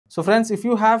So friends, if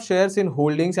you have shares in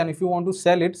holdings and if you want to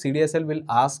sell it, CDSL will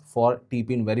ask for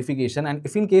TPIN verification. And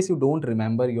if in case you don't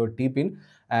remember your TPIN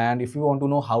and if you want to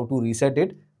know how to reset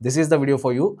it, this is the video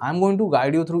for you. I'm going to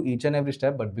guide you through each and every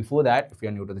step. But before that, if you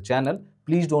are new to the channel,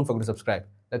 please don't forget to subscribe.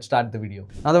 Let's start the video.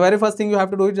 Now, the very first thing you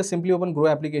have to do is just simply open Groww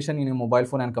application in your mobile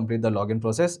phone and complete the login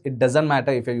process. It doesn't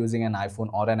matter if you're using an iPhone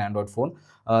or an Android phone.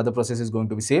 The process is going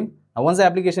to be same. Now, once the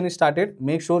application is started,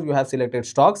 make sure you have selected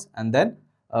stocks and then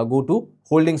go to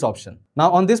holdings option. Now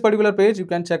on this particular page, you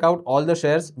can check out all the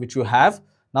shares which you have.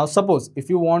 Now suppose if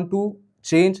you want to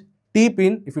change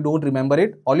TPIN, if you don't remember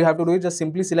it, all you have to do is just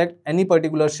simply select any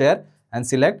particular share and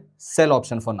select sell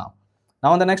option for now.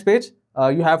 Now on the next page,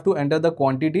 you have to enter the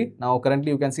quantity. Now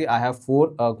currently you can see I have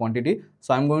 4 quantity.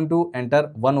 So I'm going to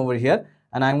enter 1 over here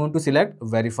and I'm going to select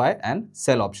verify and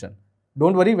sell option.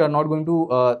 Don't worry, we are not going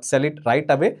to sell it right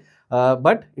away,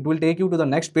 but it will take you to the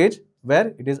next page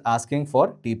where it is asking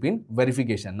for TPIN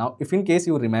verification. Now, if in case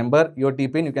you remember your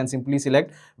TPIN, you can simply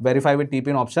select verify with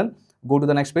TPIN option, go to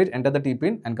the next page, enter the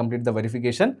TPIN and complete the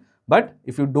verification. But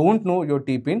if you don't know your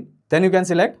TPIN, then you can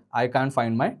select I can't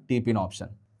find my TPIN option.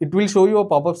 It will show you a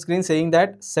pop-up screen saying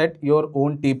that set your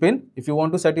own TPIN. If you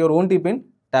want to set your own TPIN,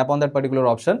 tap on that particular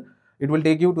option. It will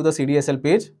take you to the CDSL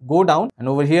page. Go down and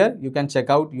over here, you can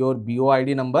check out your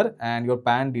BOID number and your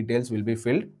PAN details will be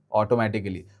filled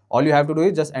automatically. All you have to do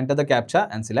is just enter the CAPTCHA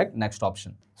and select next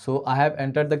option. So I have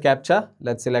entered the CAPTCHA.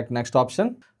 Let's select next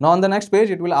option. Now on the next page,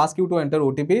 it will ask you to enter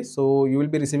OTP. So you will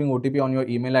be receiving OTP on your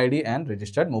email ID and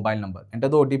registered mobile number. Enter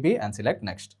the OTP and select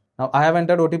next. Now I have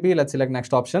entered OTP. Let's select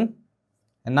next option.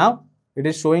 And now it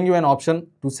is showing you an option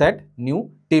to set new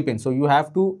TPIN. So you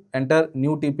have to enter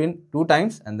new TPIN 2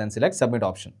 times and then select submit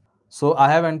option. So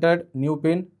I have entered new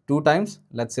PIN 2 times.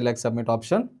 Let's select submit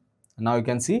option. And now you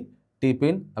can see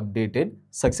TPIN updated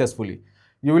successfully.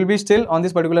 You will be still on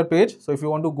this particular page. So if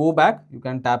you want to go back, you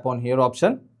can tap on here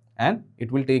option and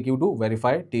it will take you to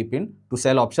verify TPIN to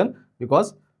sell option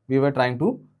because we were trying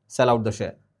to sell out the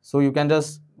share. So you can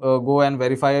just go and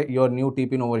verify your new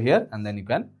TPIN over here and then you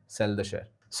can sell the share.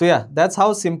 So yeah, that's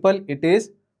how simple it is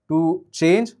to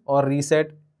change or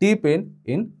reset TPIN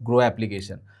in Groww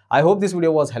application. I hope this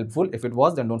video was helpful. If it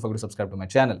was, then don't forget to subscribe to my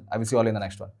channel. I will see you all in the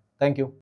next one. Thank you.